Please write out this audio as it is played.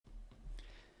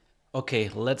Okay,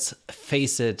 let's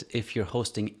face it, if you're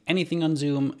hosting anything on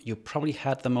Zoom, you probably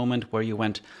had the moment where you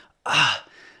went,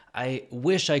 I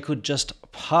wish I could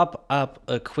just pop up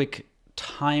a quick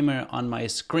timer on my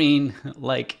screen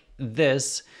like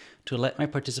this to let my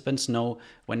participants know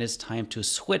when it's time to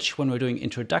switch, when we're doing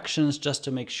introductions, just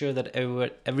to make sure that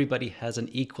everybody has an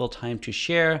equal time to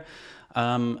share.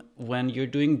 When you're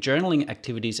doing journaling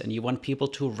activities and you want people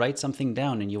to write something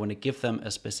down and you want to give them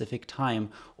a specific time,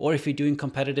 or if you're doing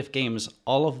competitive games,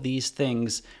 all of these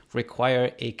things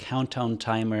require a countdown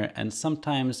timer, and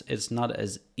sometimes it's not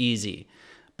as easy,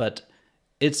 but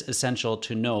it's essential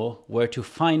to know where to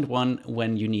find one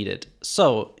when you need it.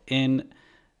 So in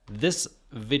this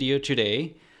video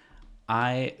today,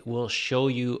 I will show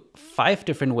you 5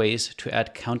 different ways to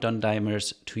add countdown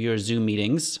timers to your Zoom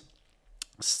meetings.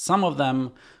 Some of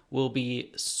them will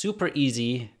be super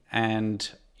easy and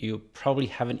you probably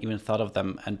haven't even thought of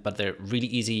them, but they're really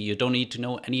easy. You don't need to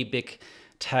know any big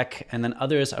tech, and then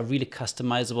others are really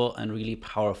customizable and really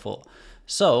powerful.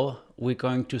 So we're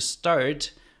going to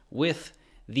start with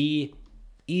the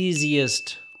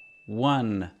easiest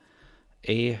one,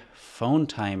 a phone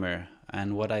timer.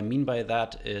 And what I mean by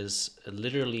that is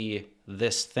literally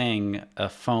this thing, a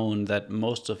phone that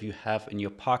most of you have in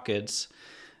your pockets.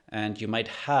 And you might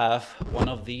have one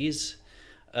of these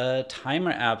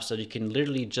timer apps that you can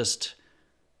literally just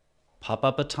pop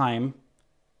up a time,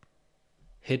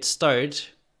 hit start,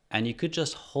 and you could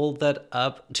just hold that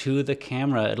up to the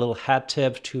camera. A little hat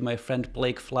tip to my friend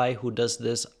Blake Fly, who does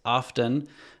this often,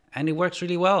 and it works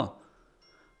really well.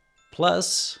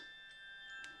 Plus,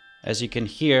 as you can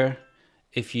hear,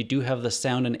 if you do have the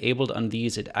sound enabled on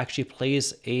these, it actually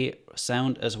plays a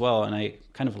sound as well. And I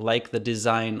kind of like the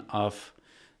design of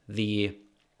the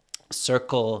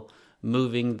circle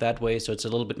moving that way, so it's a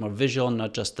little bit more visual,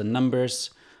 not just the numbers.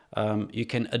 You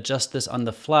can adjust this on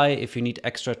the fly. If you need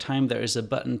extra time, there is a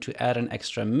button to add an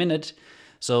extra minute.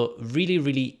 So really,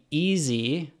 really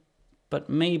easy, but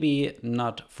maybe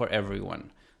not for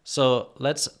everyone. So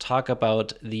let's talk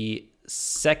about the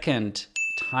second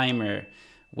timer,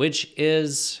 which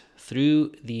is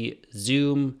through the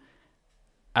Zoom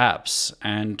apps.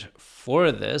 And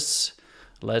for this,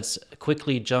 let's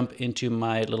quickly jump into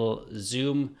my little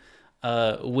Zoom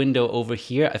window over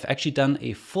here. I've actually done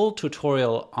a full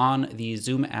tutorial on the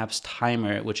Zoom apps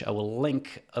timer, which I will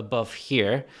link above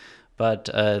here. But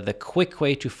the quick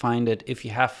way to find it, if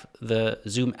you have the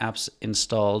Zoom apps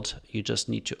installed, you just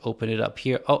need to open it up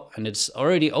here. Oh, and it's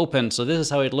already open. So this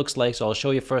is how it looks like. So I'll show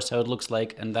you first how it looks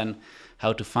like and then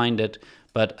how to find it.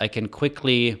 But I can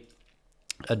quickly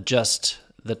adjust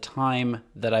the time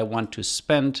that I want to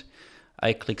spend.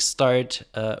 I click start.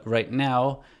 Right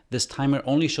now, this timer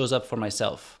only shows up for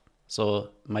myself,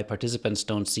 so my participants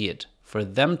don't see it. For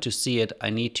them to see it, I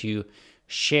need to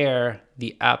share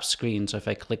the app screen. So if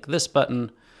I click this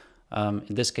button, in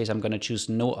this case, I'm going to choose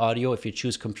no audio. If you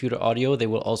choose computer audio, they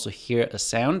will also hear a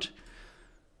sound.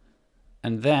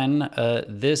 And then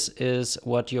this is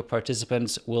what your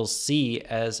participants will see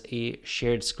as a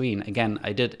shared screen. Again,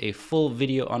 I did a full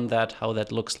video on that, how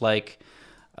that looks like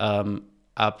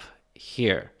up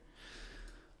here.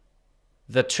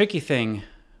 The tricky thing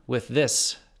with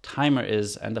this timer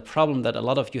is, and the problem that a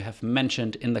lot of you have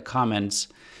mentioned in the comments,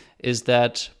 is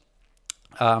that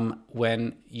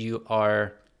when you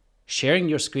are sharing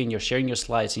your screen, you're sharing your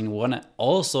slides, and you want to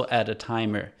also add a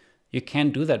timer, you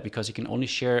can't do that because you can only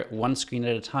share one screen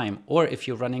at a time. Or if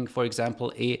you're running, for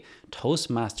example, a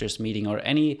Toastmasters meeting or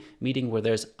any meeting where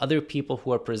there's other people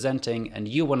who are presenting and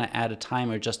you want to add a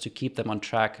timer just to keep them on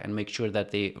track and make sure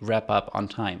that they wrap up on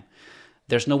time.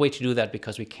 There's no way to do that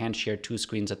because we can't share 2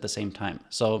 screens at the same time.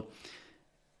 So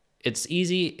it's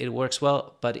easy, it works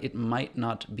well, but it might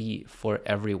not be for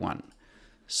everyone.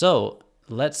 So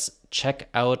let's check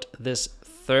out this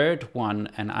third one,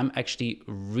 and I'm actually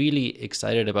really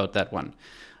excited about that one.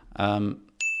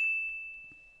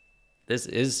 This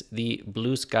is the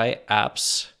BlueSky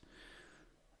apps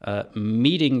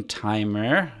meeting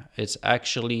timer. It's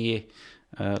actually,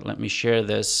 let me share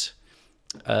this,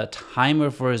 a timer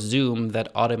for Zoom that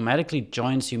automatically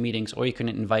joins your meetings, or you can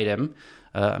invite them.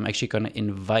 I'm actually going to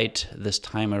invite this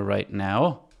timer right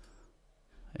now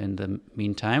in the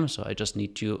meantime. So I just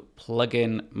need to plug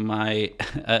in my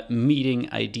meeting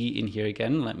ID in here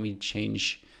again. Let me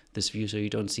change this view so you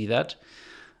don't see that.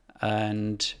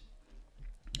 And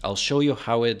I'll show you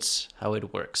how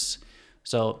it works.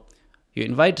 So you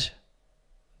invite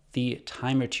the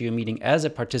timer to your meeting as a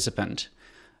participant,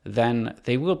 then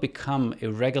they will become a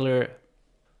regular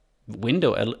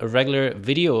window, a regular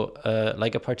video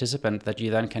like a participant that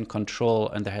you then can control,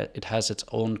 and it has its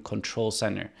own control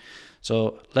center.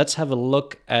 So let's have a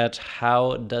look at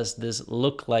how does this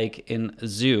look like in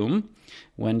Zoom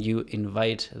when you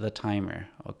invite the timer.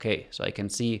 Okay, so I can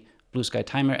see BlueSky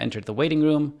Timer entered the waiting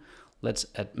room. Let's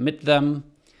admit them.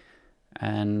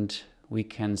 And we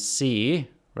can see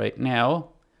right now,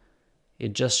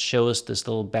 it just shows this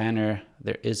little banner.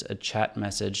 There is a chat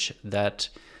message that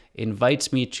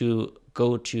invites me to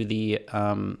go to the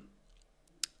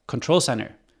control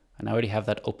center. And I already have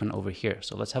that open over here.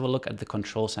 So let's have a look at the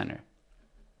control center.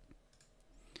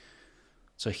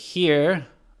 So here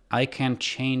I can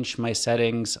change my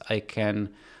settings. I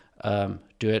can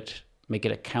make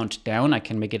it a count down. I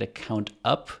can make it a count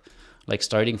up, like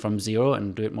starting from 0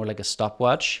 and do it more like a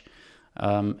stopwatch.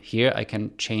 Here I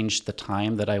can change the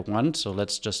time that I want. So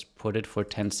let's just put it for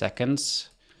 10 seconds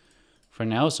for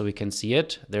now so we can see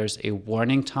it. There's a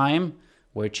warning time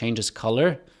where it changes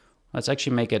color. Let's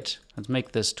actually let's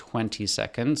make this 20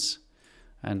 seconds.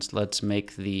 And let's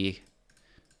make the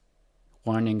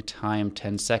warning time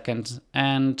 10 seconds.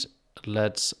 And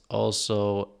let's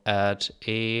also add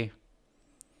a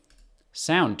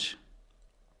sound.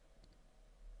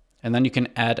 And then you can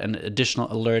add an additional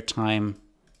alert time,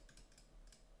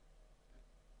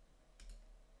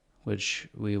 which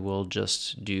we will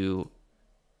just do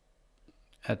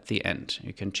at the end.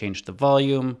 You can change the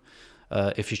volume.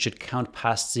 If you should count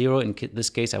past 0, in this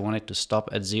case, I want it to stop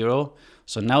at 0.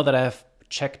 So now that I have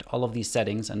checked all of these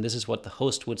settings, and this is what the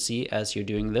host would see as you're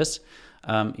doing this,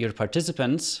 your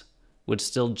participants would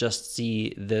still just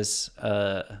see this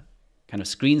kind of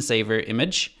screensaver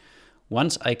image.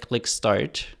 Once I click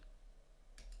start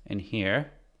in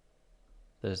here,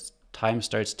 the time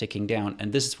starts ticking down,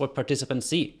 and this is what participants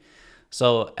see.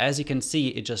 So as you can see,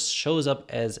 it just shows up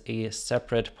as a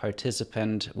separate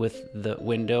participant with the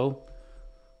window.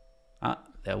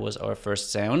 That was our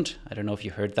first sound. I don't know if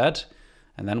you heard that.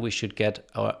 And then we should get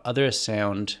our other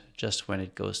sound just when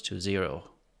it goes to 0.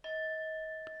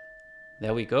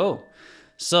 There we go.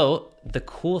 So the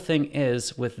cool thing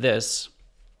is with this,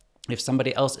 if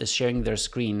somebody else is sharing their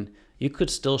screen, you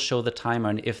could still show the timer.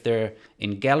 And if they're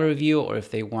in gallery view or if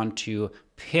they want to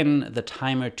pin the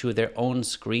timer to their own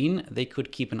screen, they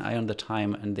could keep an eye on the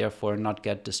time and therefore not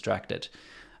get distracted.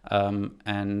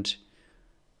 And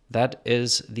that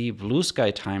is the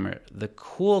BlueSky Timer. The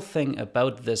cool thing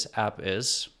about this app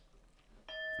is,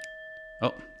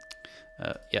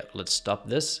 let's stop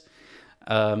this.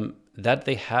 That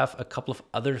they have a couple of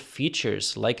other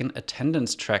features like an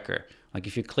attendance tracker. Like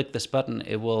if you click this button,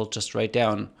 it will just write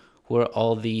down who are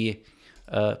all the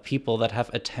people that have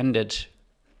attended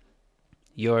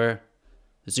your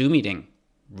Zoom meeting.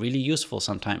 Really useful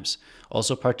sometimes.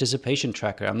 Also participation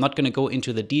tracker. I'm not going to go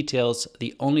into the details.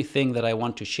 The only thing that I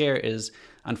want to share is,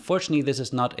 unfortunately, this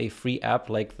is not a free app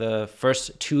like the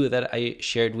first 2 that I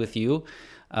shared with you.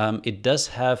 It does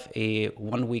have a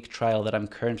 1-week trial that I'm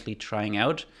currently trying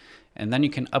out. And then you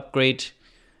can upgrade.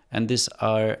 And these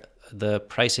are the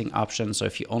pricing options. So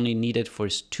if you only need it for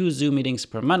 2 Zoom meetings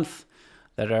per month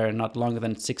that are not longer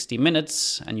than 60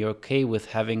 minutes, and you're okay with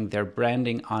having their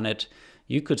branding on it,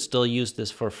 you could still use this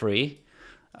for free.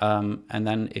 And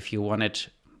then if you want it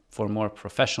for more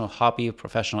professional hobby,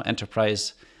 professional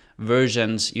enterprise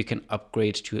versions, you can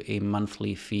upgrade to a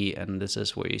monthly fee. And this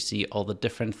is where you see all the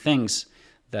different things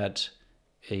that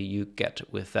you get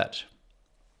with that.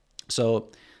 So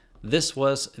this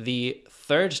was the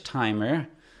 3rd timer.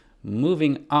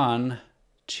 Moving on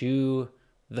to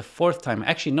the 4th timer.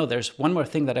 Actually, no, there's one more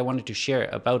thing that I wanted to share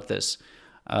about this.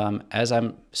 As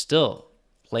I'm still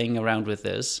playing around with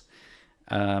this,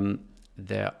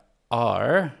 there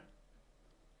are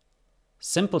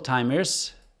simple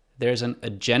timers. There's an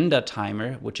agenda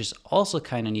timer, which is also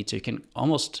kind of neat. So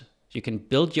you can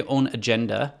build your own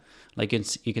agenda. Like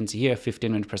you can see here,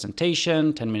 15-minute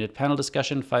presentation, 10-minute panel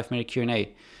discussion, 5-minute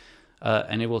Q&A.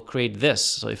 And it will create this.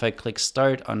 So if I click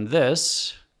start on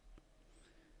this,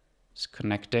 it's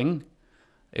connecting,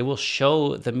 it will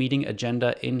show the meeting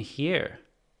agenda in here,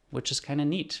 which is kind of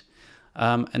neat.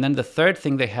 And then the 3rd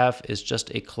thing they have is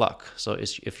just a clock. So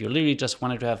if you literally just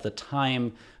wanted to have the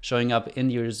time showing up in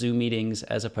your Zoom meetings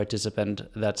as a participant,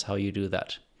 that's how you do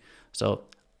that. So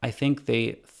I think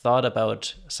they thought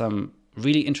about some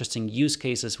really interesting use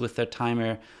cases with their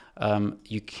timer.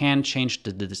 You can change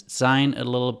the design a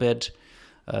little bit.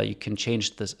 You can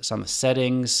change some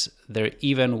settings. There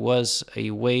even was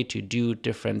a way to do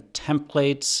different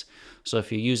templates. So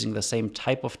if you're using the same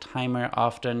type of timer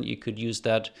often, you could use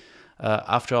that.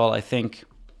 After all, I think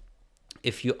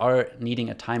if you are needing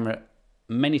a timer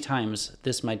many times,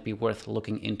 this might be worth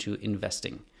looking into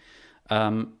investing.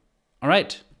 All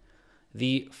right,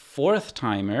 the 4th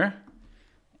timer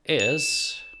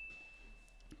is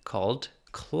called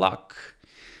Cloq.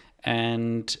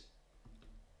 And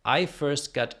I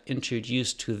first got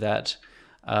introduced to that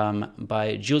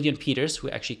by Julian Peters, who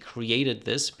actually created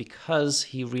this because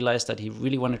he realized that he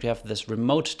really wanted to have this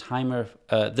remote timer,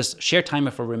 this share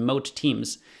timer for remote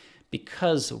teams.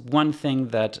 Because one thing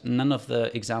that none of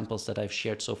the examples that I've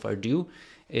shared so far do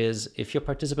is if your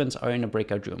participants are in a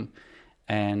breakout room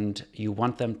and you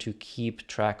want them to keep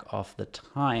track of the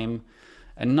time,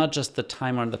 and not just the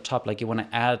timer on the top, like you want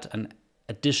to add an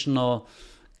additional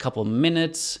couple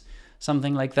minutes,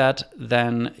 something like that,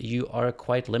 then you are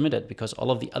quite limited because all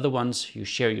of the other ones, you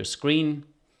share your screen.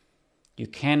 You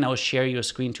can now share your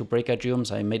screen to breakout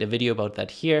rooms. I made a video about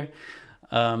that here.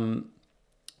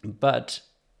 But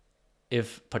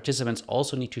if participants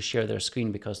also need to share their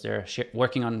screen because they're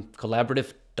working on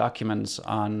collaborative documents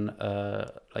on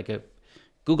like a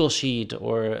Google Sheet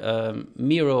or a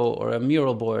Miro or a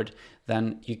mural board,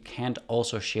 then you can't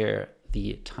also share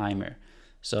the timer.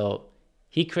 So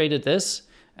he created this,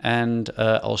 and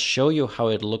I'll show you how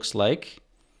it looks like.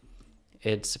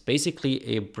 It's basically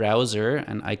a browser,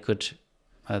 and I could,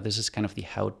 this is kind of the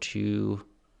how-to,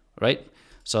 right?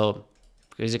 So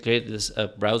basically this is a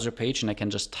browser page, and I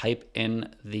can just type in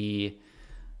the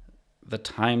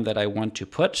time that I want to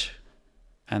put,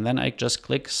 and then I just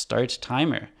click Start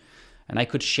Timer. And I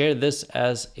could share this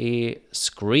as a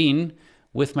screen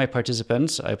with my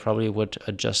participants. I probably would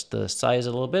adjust the size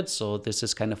a little bit. So this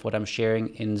is kind of what I'm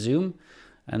sharing in Zoom,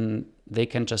 and they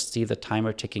can just see the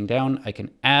timer ticking down. I can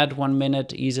add 1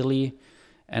 minute easily.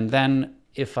 And then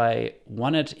if I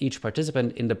wanted each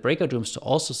participant in the breakout rooms to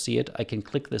also see it, I can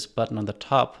click this button on the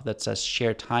top that says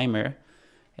Share Timer,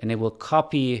 and it will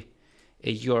copy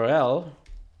a URL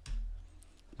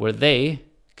where they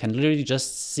can literally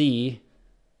just see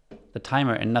the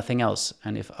timer and nothing else.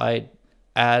 And if I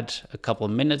add a couple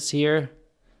minutes here,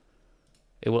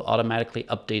 it will automatically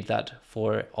update that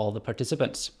for all the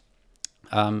participants.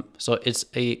 So it's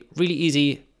a really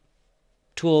easy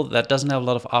tool that doesn't have a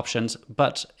lot of options,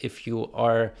 but if you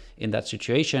are in that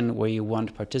situation where you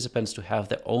want participants to have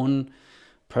their own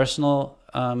personal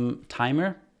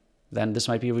timer, then this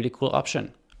might be a really cool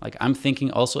option. Like I'm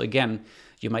thinking also, again,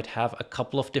 you might have a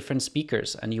couple of different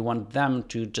speakers and you want them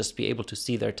to just be able to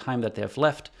see their time that they have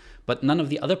left, but none of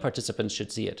the other participants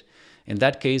should see it. In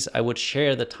that case, I would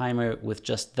share the timer with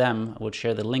just them. I would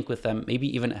share the link with them, maybe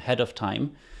even ahead of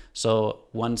time. So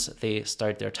once they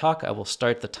start their talk, I will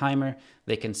start the timer.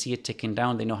 They can see it ticking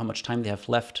down. They know how much time they have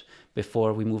left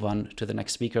before we move on to the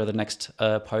next speaker or the next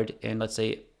part in, let's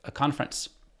say, a conference.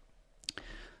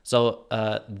 So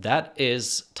that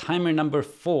is timer number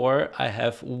 4. I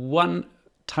have 1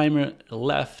 timer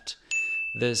left.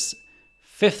 This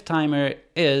 5th timer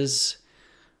is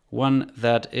one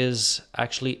that is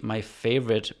actually my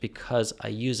favorite because I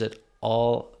use it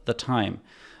all the time.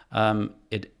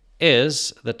 It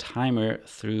is the timer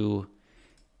through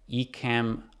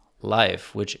Ecamm Live,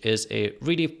 which is a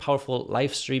really powerful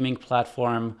live streaming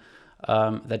platform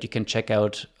that you can check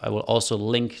out. I will also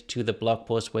link to the blog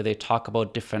post where they talk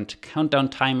about different countdown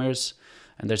timers,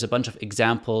 and there's a bunch of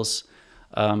examples.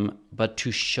 But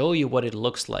to show you what it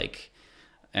looks like,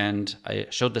 and I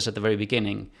showed this at the very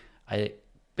beginning, I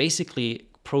basically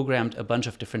programmed a bunch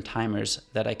of different timers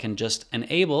that I can just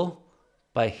enable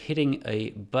by hitting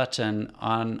a button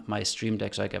on my Stream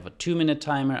Deck. So I have a 2-minute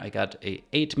timer, I got a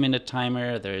 8-minute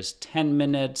timer, there's 10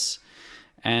 minutes.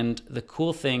 And the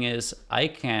cool thing is I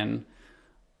can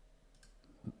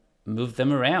move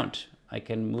them around. I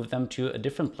can move them to a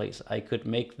different place. I could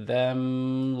make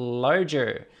them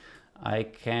larger. I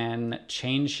can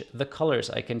change the colors.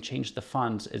 I can change the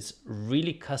fonts. It's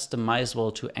really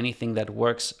customizable to anything that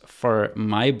works for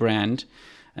my brand.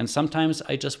 And sometimes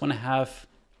I just want to have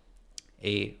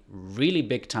a really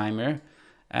big timer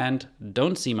and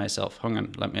don't see myself. Hang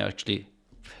on, let me actually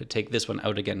take this one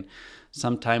out again.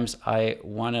 Sometimes I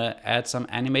want to add some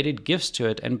animated GIFs to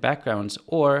it and backgrounds,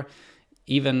 or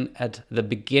even at the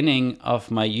beginning of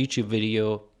my YouTube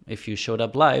video, if you showed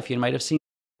up live, you might have seen.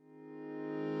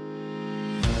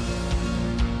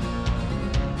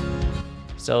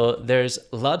 So there's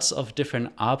lots of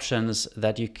different options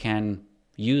that you can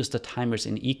use the timers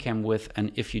in Ecamm with.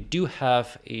 And if you do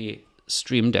have a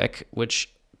Stream Deck,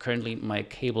 which currently my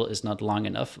cable is not long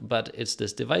enough, but it's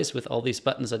this device with all these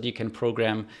buttons that you can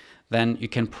program, then you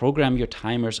can program your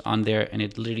timers on there, and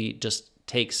it literally just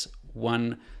takes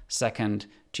 1 second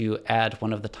to add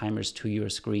one of the timers to your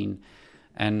screen.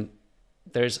 And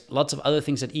there's lots of other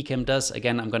things that Ecamm does.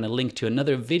 Again, I'm going to link to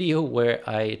another video where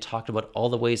I talked about all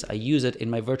the ways I use it in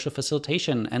my virtual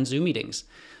facilitation and Zoom meetings.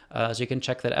 So you can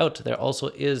check that out. There also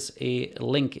is a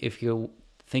link if you're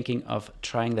thinking of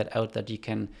trying that out, that you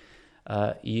can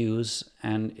use.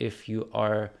 And if you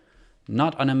are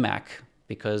not on a Mac,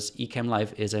 because Ecamm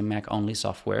Live is a Mac-only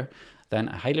software, then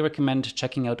I highly recommend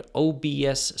checking out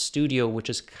OBS Studio, which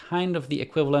is kind of the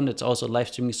equivalent. It's also live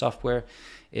streaming software.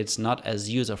 It's not as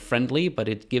user-friendly, but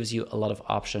it gives you a lot of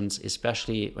options,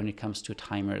 especially when it comes to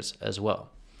timers as well.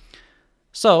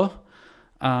 So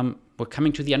we're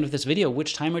coming to the end of this video.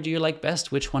 Which timer do you like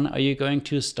best? Which one are you going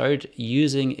to start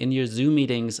using in your Zoom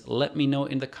meetings? Let me know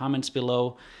in the comments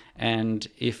below. And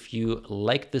if you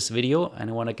like this video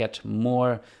and want to get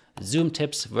more Zoom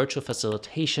tips, virtual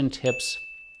facilitation tips,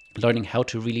 learning how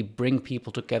to really bring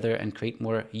people together and create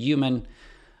more human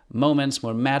moments,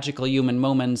 more magical human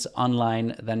moments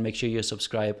online, then make sure you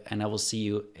subscribe, and I will see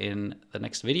you in the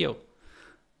next video.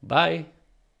 Bye.